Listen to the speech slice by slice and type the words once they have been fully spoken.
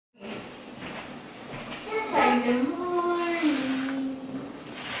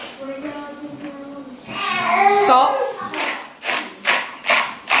Salt.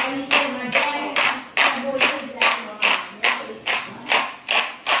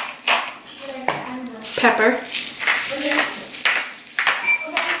 Pepper.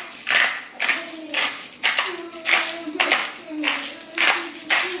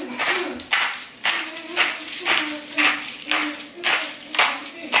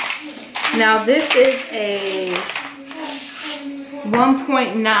 Now this is a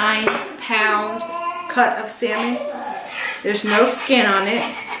 1.9 pound cut of salmon. There's no skin on it.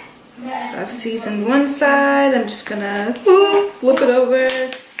 So I've seasoned one side. I'm just gonna flip it over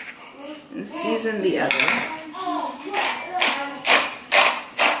and season the other.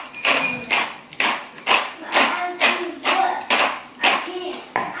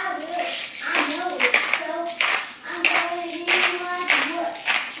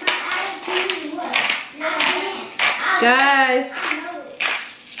 Guys,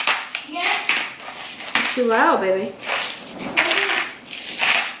 it's too loud, baby.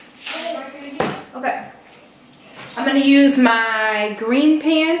 Okay, I'm gonna use my green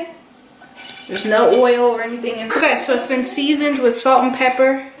pan. There's no oil or anything in it. Okay, so it's been seasoned with salt and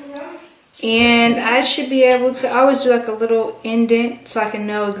pepper, and I should be able to. I always do like a little indent so I can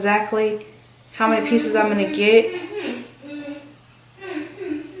know exactly how many pieces I'm gonna get.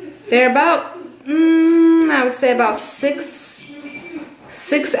 They're about I would say about six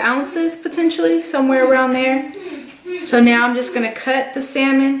ounces potentially, somewhere around there. So now I'm just gonna cut the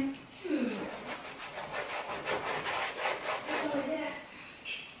salmon.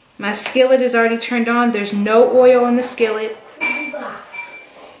 My skillet is already turned on. There's no oil in the skillet.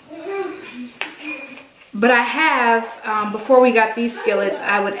 But I have, before we got these skillets,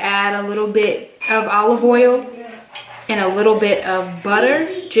 I would add a little bit of olive oil and a little bit of butter,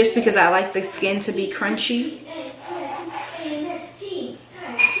 just because I like the skin to be crunchy.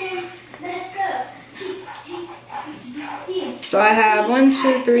 So I have 1,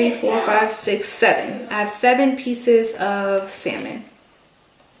 2, 3, 4, 5, 6, 7. I have 7 pieces of salmon.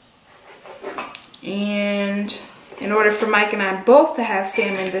 And in order for Mike and I both to have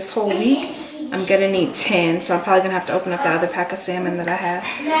salmon this whole week, I'm gonna need 10, so I'm probably gonna have to open up the other pack of salmon that I have.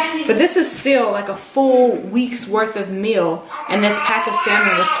 But this is still like a full week's worth of meal, and this pack of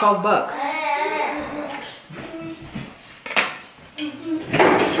salmon was 12 bucks.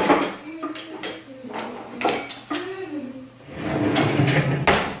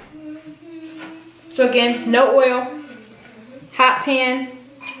 So again, no oil, hot pan.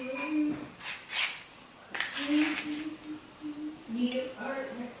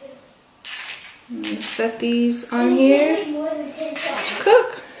 I'm gonna set these on here to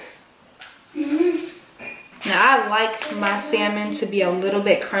cook. Now I like my salmon to be a little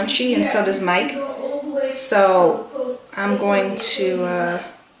bit crunchy, and so does Mike. So I'm going to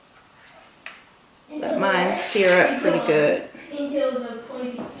let mine sear up pretty good.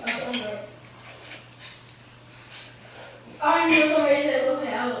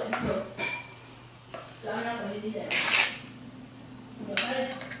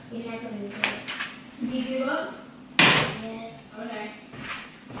 Did you give up? Yes. Okay.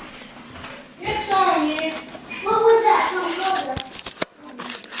 Next song is, what was that?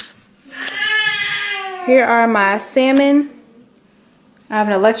 Here are my salmon. I have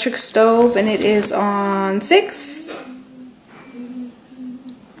an electric stove and it is on 6.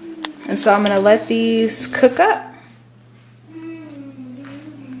 And so I'm going to let these cook up.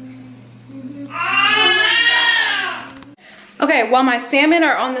 Okay, while my salmon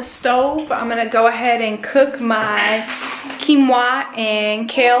are on the stove, I'm gonna go ahead and cook my quinoa and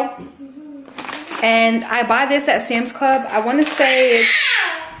kale. And I buy this at Sam's Club. I wanna say it's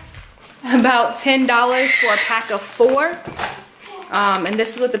about $10 for a pack of 4. And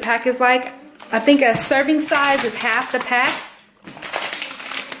this is what the pack is like. I think a serving size is half the pack.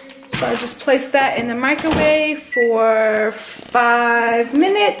 So I just place that in the microwave for 5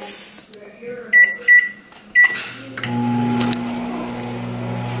 minutes.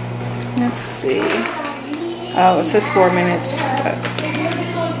 Let's see. Oh, it says 4 minutes. But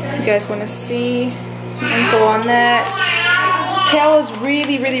you guys want to see some info on that? Kale is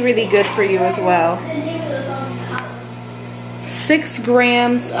really, really, really good for you as well. 6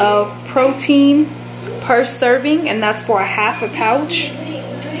 grams of protein per serving, and that's for a half a pouch.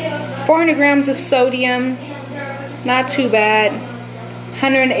 400 grams of sodium, not too bad.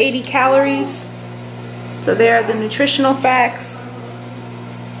 180 calories. So there are the nutritional facts.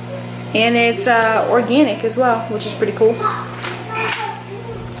 And it's organic as well, which is pretty cool.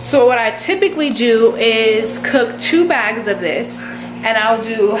 So what I typically do is cook 2 bags of this, And I'll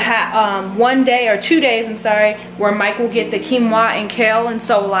do 1 day or 2 days, I'm sorry, where Mike will get the quinoa and kale, and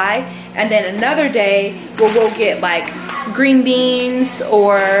so will I. And then another day where we'll get like green beans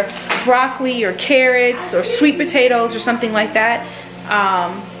or broccoli or carrots or sweet potatoes or something like that.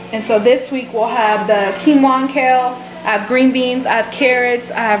 And so this week we'll have the quinoa and kale. I have green beans, I have carrots,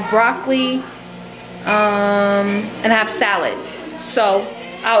 I have broccoli, and I have salad. So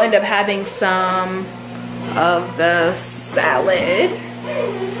I'll end up having some of the salad,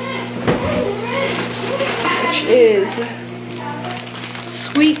 which is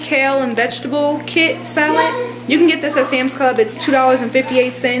sweet kale and vegetable kit salad. You can get this at Sam's Club. It's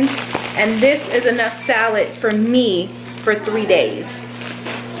 $2.58, and this is enough salad for me for 3 days.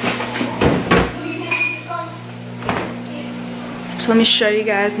 So let me show you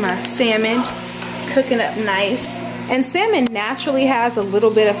guys my salmon cooking up nice. And salmon naturally has a little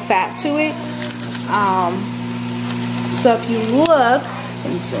bit of fat to it. So if you look, let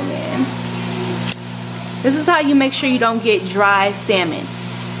me zoom in. This is how you make sure you don't get dry salmon.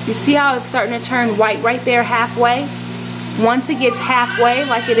 You see how it's starting to turn white right there halfway? Once it gets halfway,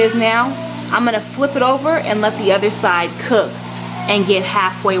 like it is now, I'm gonna flip it over and let the other side cook and get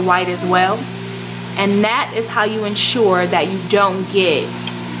halfway white as well. And that is how you ensure that you don't get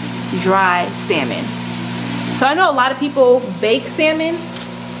dry salmon. So I know a lot of people bake salmon.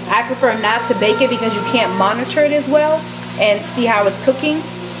 I prefer not to bake it because you can't monitor it as well and see how it's cooking.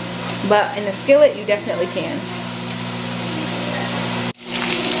 But in the skillet, you definitely can.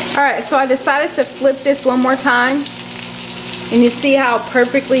 Alright, so I decided to flip this one more time. And you see how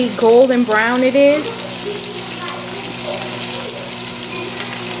perfectly golden brown it is?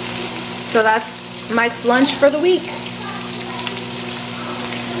 So that's Mike's lunch for the week.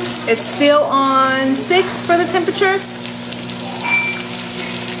 It's still on 6 for the temperature.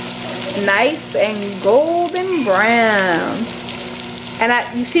 It's nice and golden brown. And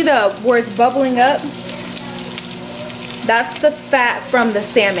you see where it's bubbling up? That's the fat from the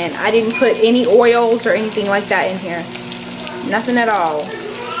salmon. I didn't put any oils or anything like that in here. Nothing at all.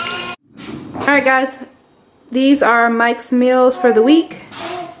 Alright guys, these are Mike's meals for the week.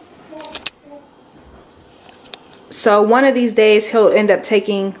 So one of these days he'll end up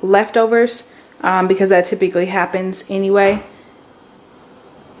taking leftovers because that typically happens anyway.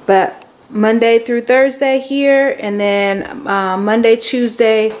 But Monday through Thursday here, and then Monday,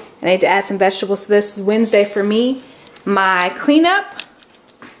 Tuesday, I need to add some vegetables. So this is Wednesday for me. My cleanup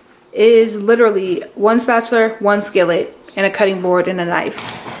is literally 1 spatula, 1 skillet, and a cutting board and a knife.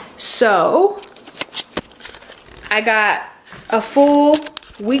 So I got a full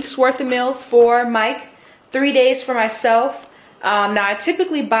week's worth of meals for Mike, 3 days for myself. Now I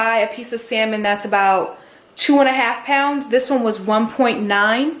typically buy a piece of salmon that's about 2.5 pounds. This one was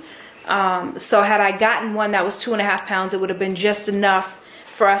 1.9. So had I gotten one that was 2.5 pounds, it would have been just enough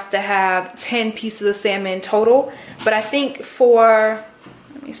for us to have 10 pieces of salmon total. But I think for,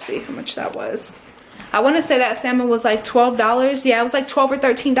 let me see how much that was. I want to say that salmon was like $12. Yeah, it was like $12 or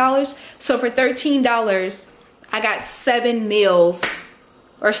 $13. So for $13, I got 7 meals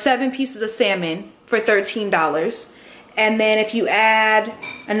or 7 pieces of salmon for $13. And then if you add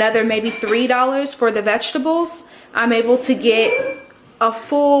another maybe $3 for the vegetables, I'm able to get a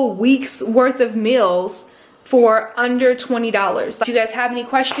full week's worth of meals for under $20. If you guys have any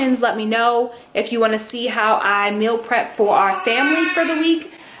questions, let me know. If you want to see how I meal prep for our family for the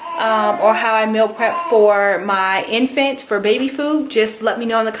week, or how I meal prep for my infant for baby food, just let me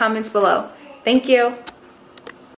know in the comments below. Thank you.